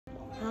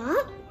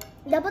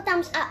Double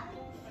thumbs up.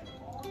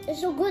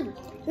 It's so good.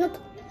 Look.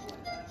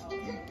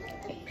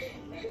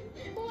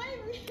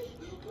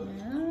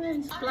 Yeah,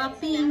 it's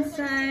fluffy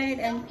inside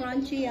and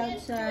crunchy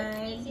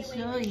outside.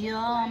 So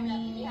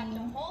yummy.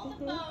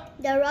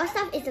 The raw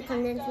stuff is the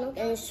condensed milk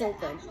and it's so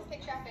good.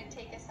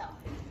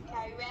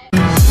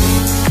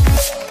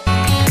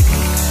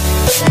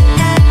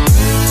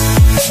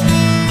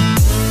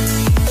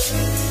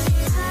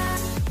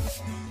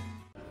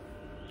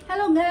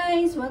 Hello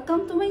guys,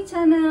 welcome to my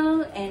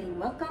channel and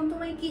welcome to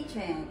my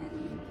kitchen.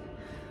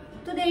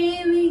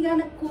 Today we're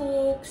gonna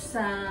cook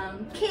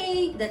some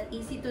cake that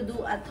easy to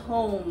do at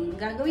home.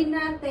 Gagawin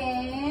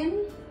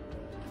natin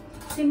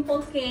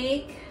simple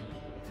cake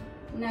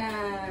na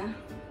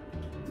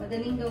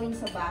madaling gawin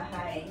sa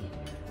bahay.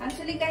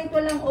 Actually, kahit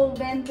walang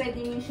oven, pwede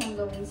nyo siyang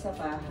gawin sa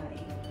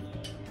bahay.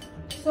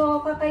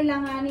 So,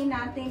 kakailanganin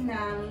natin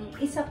ng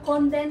isa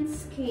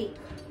condensed cake.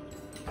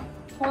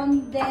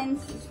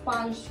 Condensed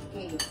sponge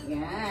cake.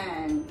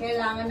 Yan.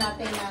 Kailangan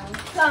natin ng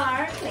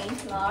flour, plain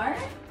flour,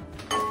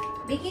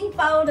 baking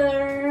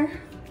powder,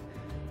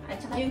 at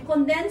saka yung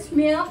condensed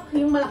milk.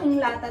 Yung malaking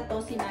lata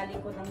to, sinali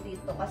ko lang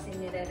dito kasi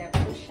nire-rep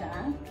ko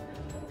siya.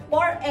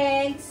 4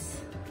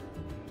 eggs,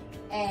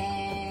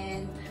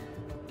 and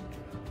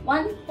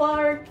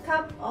 1/4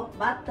 cup of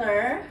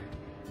butter.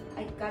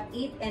 I cut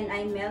it and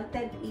I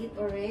melted it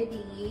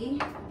already.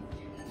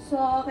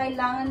 So,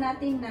 kailangan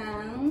natin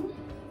ng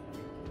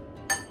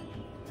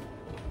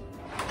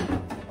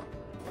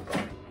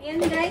ayan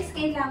guys,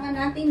 kailangan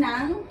natin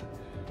ng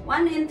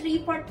 1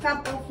 3/4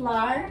 cup of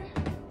flour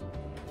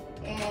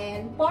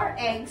and 4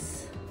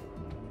 eggs,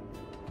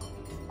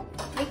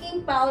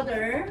 baking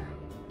powder,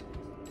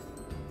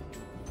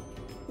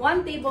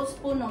 1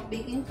 tablespoon of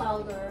baking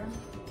powder,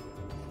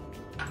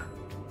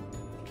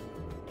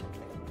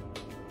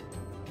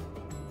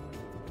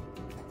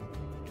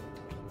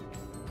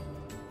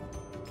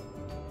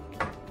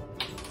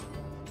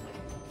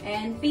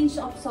 and pinch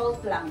of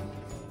salt lang.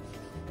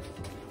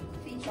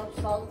 Pinch of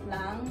salt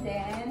lang,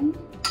 then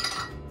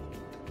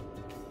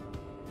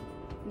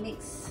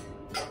mix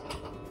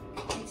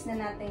na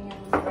natin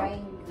yung dry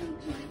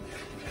ingredients.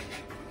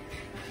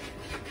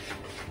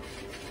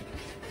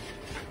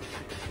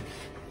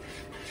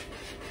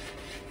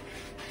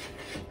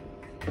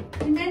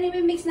 And then,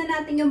 i-mix na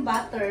natin yung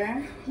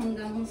butter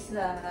hanggang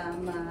sa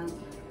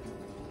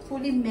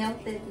fully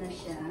melted na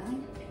siya.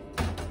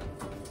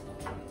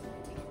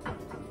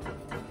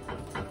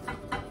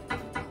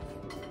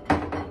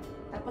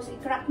 Tapos,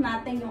 i-crack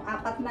natin yung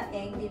 4 na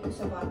egg dito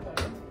sa butter.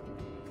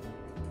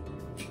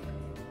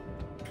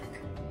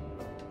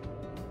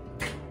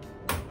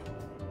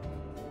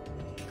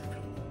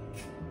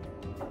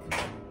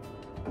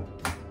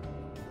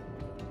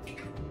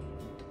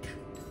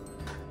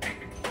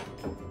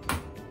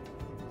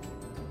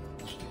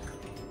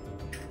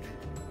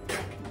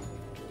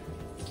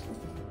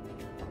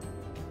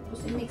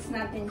 I-mix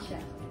natin siya.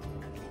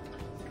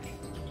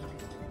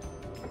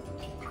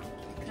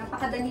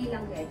 Napakadali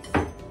lang guys.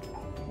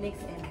 Mix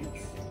and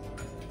mix.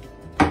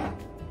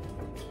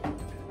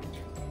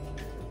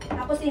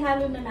 Tapos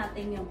ihalo na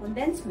natin yung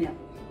condensed milk.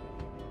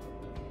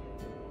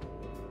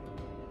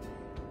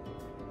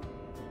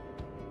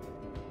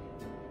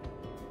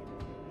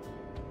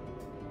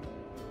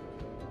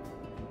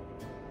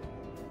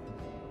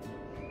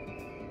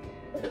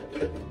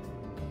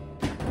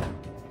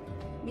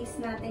 Mix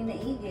natin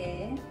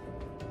maigi.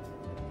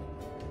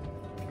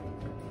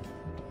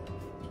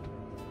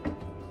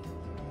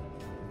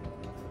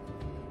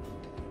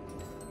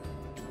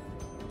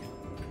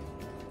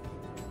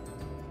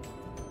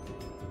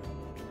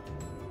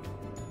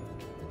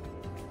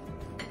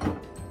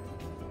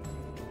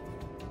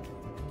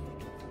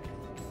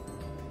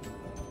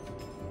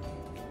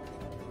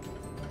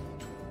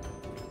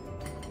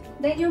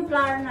 Then yung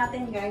flour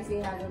natin guys,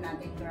 ihalo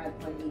natin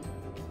gradually.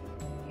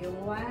 Yung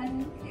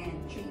 1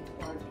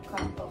 3/4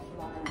 cup of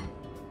flour.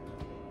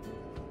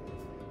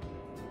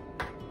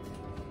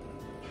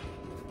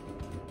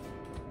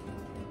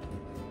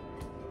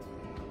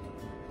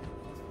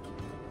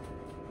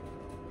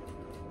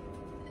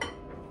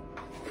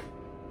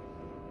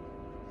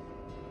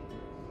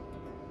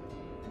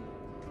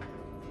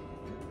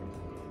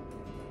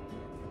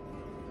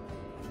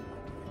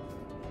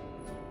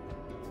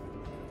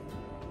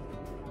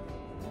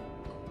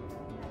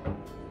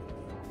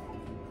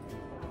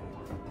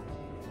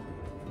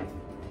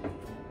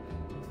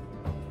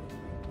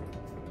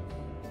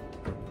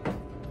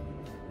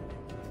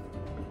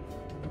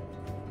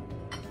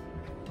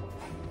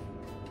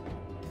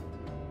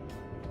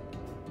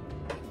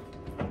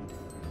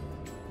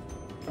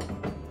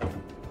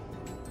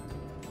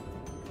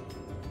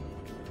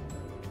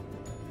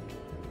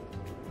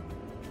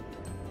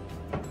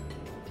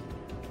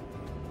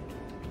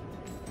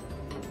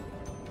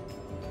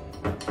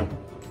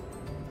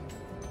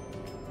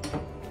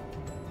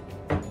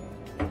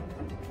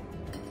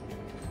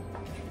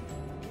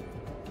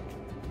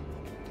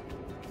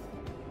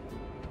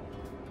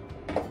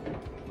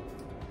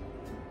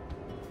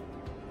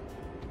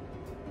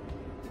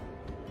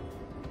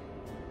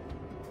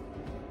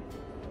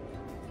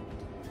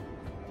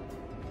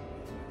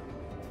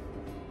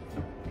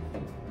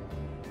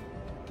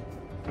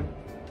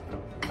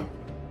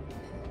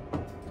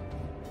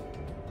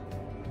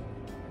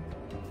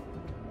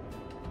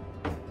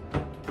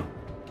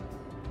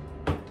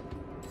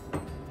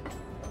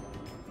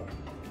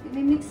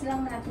 I-mix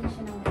lang natin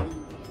siya ng maigi.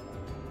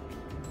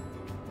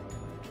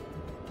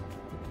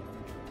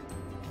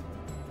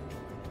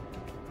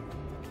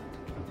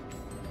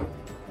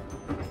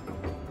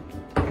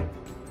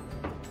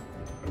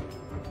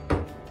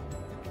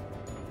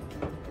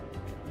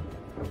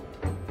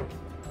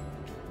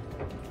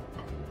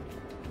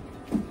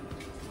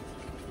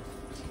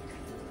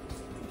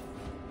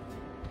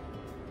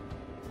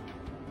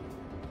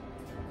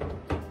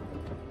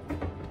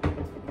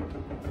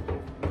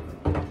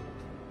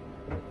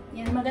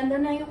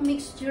 Maganda na yung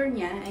mixture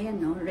niya. Ayan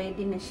no,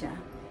 ready na siya.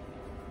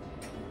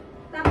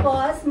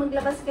 Tapos,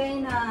 maglabas kayo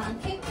ng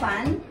cake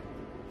pan.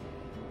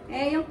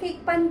 Eh, yung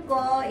cake pan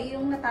ko,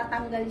 yung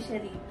natatanggal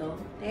siya rito.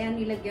 Kaya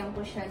nilagyan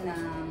ko siya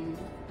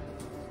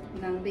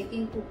ng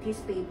baking cookies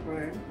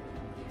paper.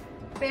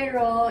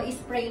 Pero,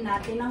 spray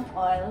natin ng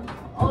oil.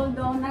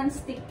 Although,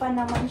 non-stick pa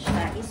naman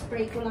siya,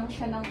 spray ko lang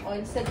siya ng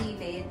oil sa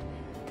gilid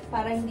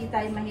para hindi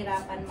tayo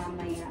mahirapan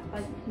mamaya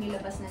pag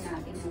nilabas na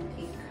natin yung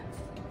cake.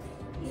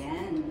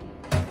 Yan.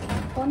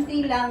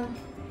 Konti lang.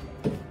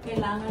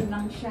 Kailangan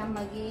lang siya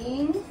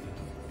maging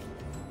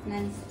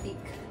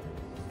non-stick.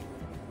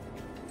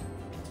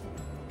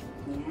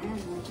 Yan.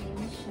 Okay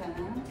na siya.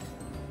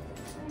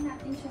 Try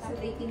natin siya sa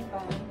baking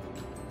pan.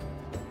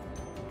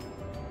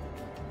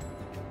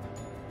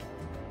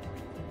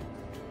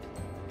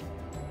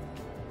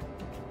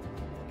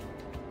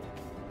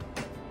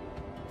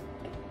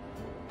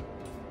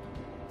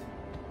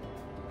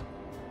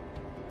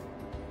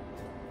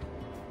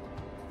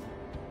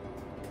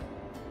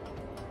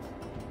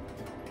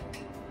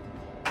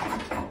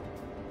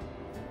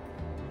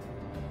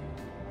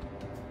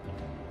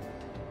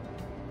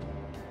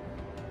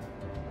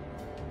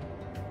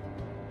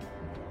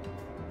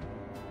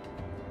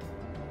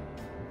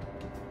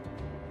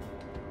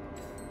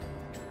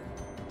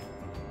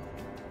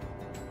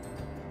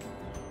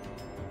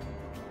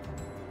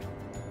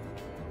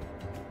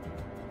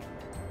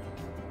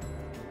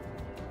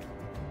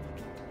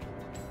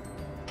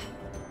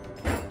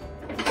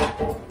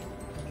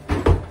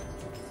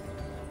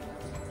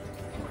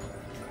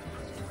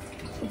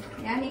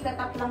 Yan,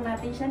 itatap lang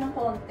natin siya ng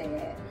konti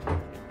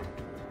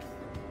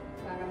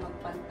para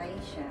magpantay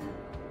siya.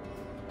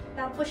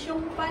 Tapos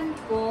yung pan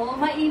ko,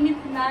 mainit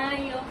na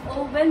yung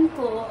oven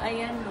ko.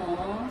 Ayan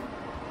no.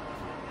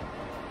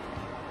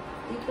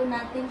 Dito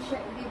natin siya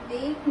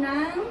i-bake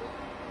ng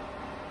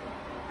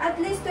at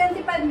least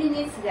 25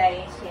 minutes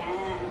guys.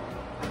 Yan.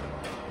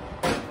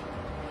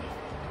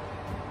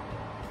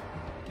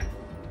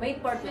 Wait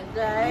for it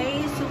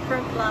guys.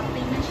 Super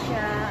fluffy na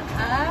siya.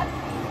 At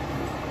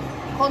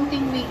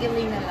konting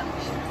wiggly na lang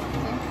siya.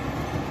 Okay?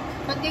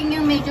 Pag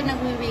ganyan medyo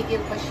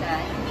nagwi-wiggle pa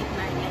siya, yung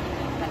gitna niya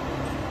lilipat.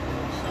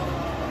 So,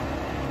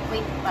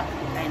 wait pa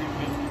tayo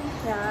natin.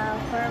 Siya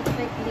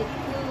perfectly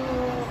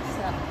cooked.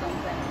 Saktong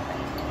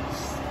 25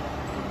 minutes.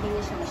 Hindi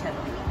na siya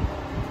masyadong wiggle.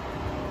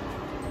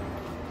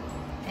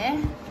 Eh,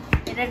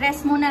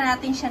 i-rest muna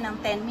natin siya ng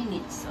 10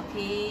 minutes.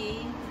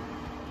 Okay?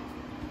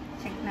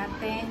 Check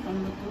natin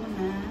kung luto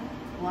na.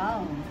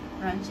 Wow!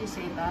 Crunchy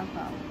sa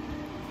ibabaw.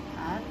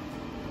 At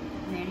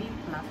very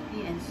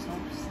fluffy and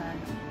soft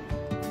side.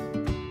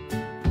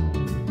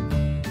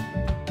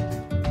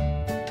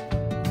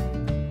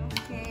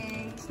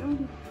 Okay, so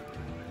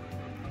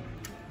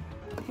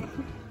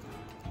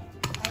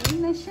ayun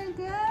na siya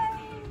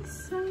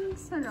guys. Ang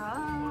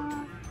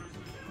sarap.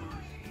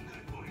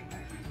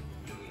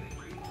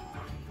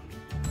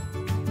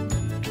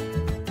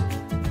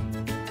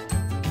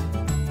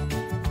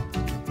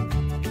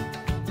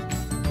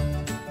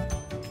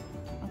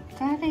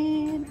 Got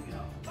it.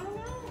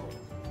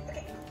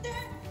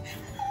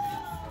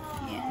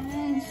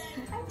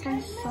 Super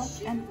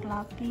soft and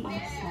fluffy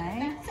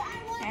inside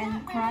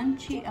and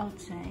crunchy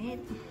outside.